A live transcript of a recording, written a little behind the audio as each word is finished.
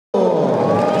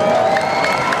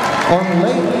On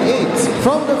lane 8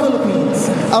 from the Philippines,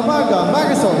 Amarga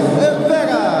Marisol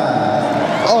Evera.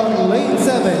 On lane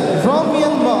 7 from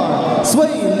Myanmar,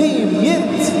 Sway Lim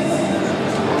Yint.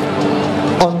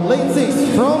 On lane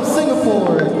 6 from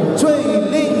Singapore,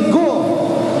 Chui Ling Guo.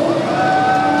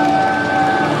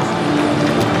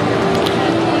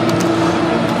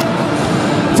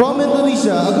 From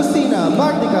Indonesia, Agustina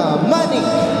Mardika Manik.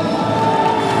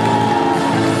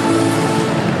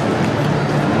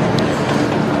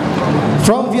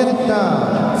 From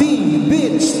Vietnam, Thi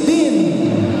Bich Tin.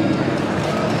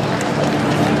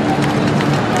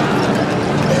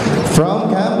 From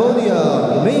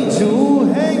Cambodia,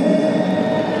 Meyjou Heng.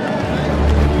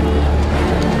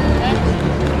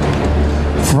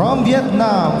 From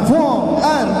Vietnam, Phuong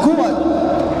An Kuat.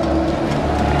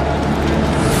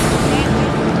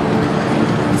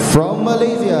 From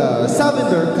Malaysia,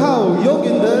 Savinder Kau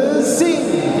Yoginder Singh.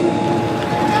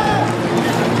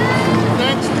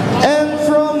 And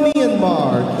from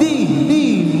Myanmar,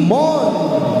 Di Mon.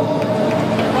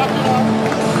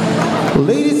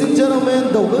 Ladies and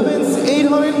gentlemen, the women's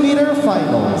 800-meter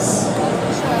finals.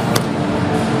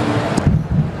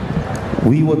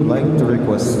 We would like to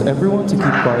request everyone to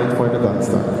keep quiet for the gun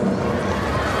start.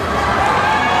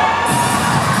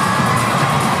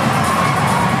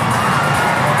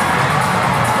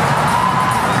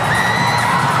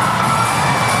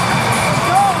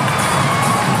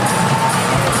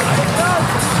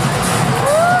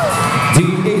 The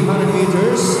 800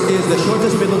 meters is the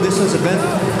shortest middle distance event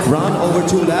run over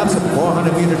 2 laps of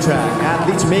 400-meter track.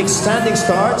 Athletes make standing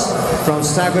starts from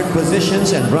staggered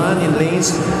positions and run in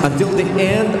lanes until the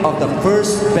end of the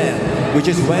first bend, which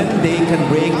is when they can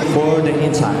break for the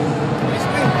inside.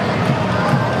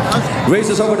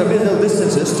 Races over the middle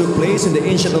distances took place in the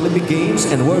ancient Olympic Games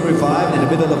and were revived in the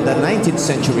middle of the 19th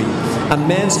century. A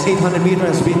men's 800 meter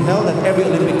has been held at every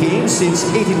Olympic Games since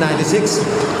 1896.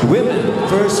 Women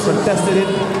first contested it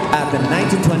at the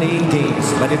 1928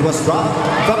 Games, but it was dropped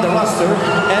from the roster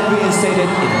and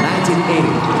reinstated in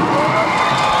 1980.